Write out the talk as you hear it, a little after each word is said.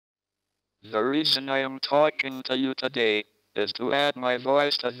The reason I am talking to you today is to add my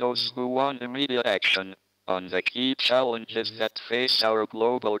voice to those who want immediate action on the key challenges that face our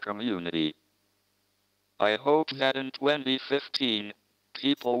global community. I hope that in 2015,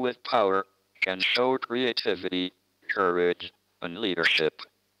 people with power can show creativity, courage, and leadership.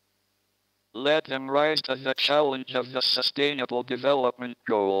 Let them rise to the challenge of the Sustainable Development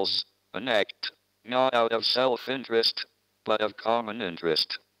Goals and act, not out of self-interest, but of common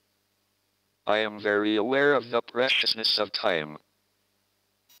interest. I am very aware of the preciousness of time.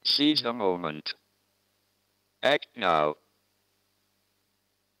 Seize the moment. Act now.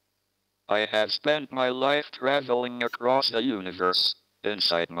 I have spent my life traveling across the universe,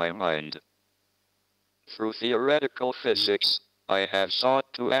 inside my mind. Through theoretical physics, I have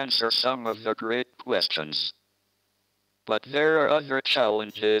sought to answer some of the great questions. But there are other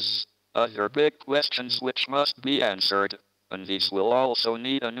challenges, other big questions which must be answered, and these will also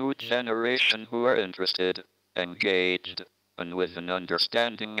need a new generation who are interested, engaged, and with an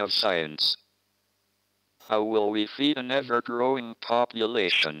understanding of science. How will we feed an ever-growing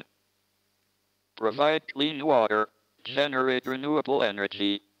population? Provide clean water, generate renewable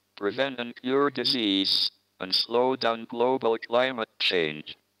energy, prevent and cure disease, and slow down global climate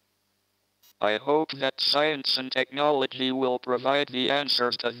change. I hope that science and technology will provide the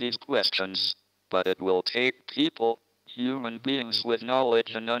answers to these questions, but it will take people, human beings with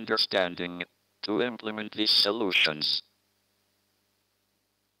knowledge and understanding, to implement these solutions.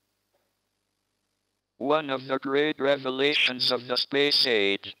 One of the great revelations of the space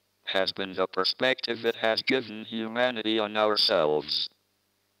age has been the perspective it has given humanity on ourselves.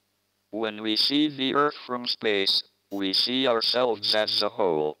 When we see the Earth from space, we see ourselves as a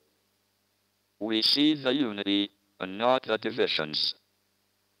whole. We see the unity, and not the divisions.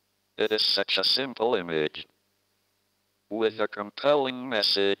 It is such a simple image. With a compelling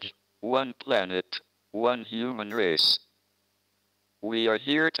message, one planet, one human race. We are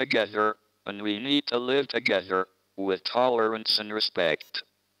here together, and we need to live together, with tolerance and respect.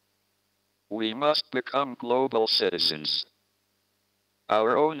 We must become global citizens.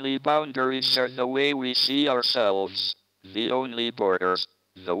 Our only boundaries are the way we see ourselves, the only borders,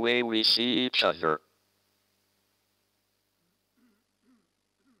 the way we see each other.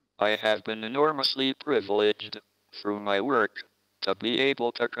 I have been enormously privileged, through my work, to be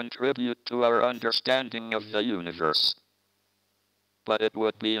able to contribute to our understanding of the universe. But it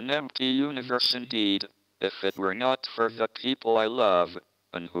would be an empty universe indeed, if it were not for the people I love,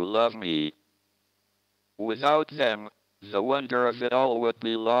 and who love me. Without them, the wonder of it all would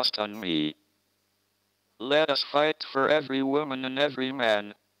be lost on me. Let us fight for every woman and every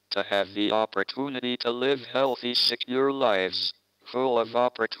man, to have the opportunity to live healthy, secure lives, full of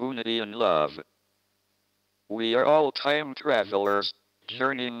opportunity and love. We are all time travelers,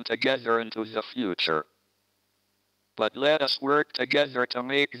 journeying together into the future. But let us work together to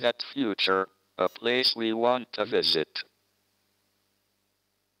make that future a place we want to visit.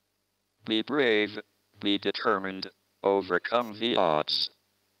 Be brave, be determined, overcome the odds.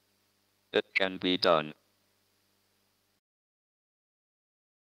 It can be done.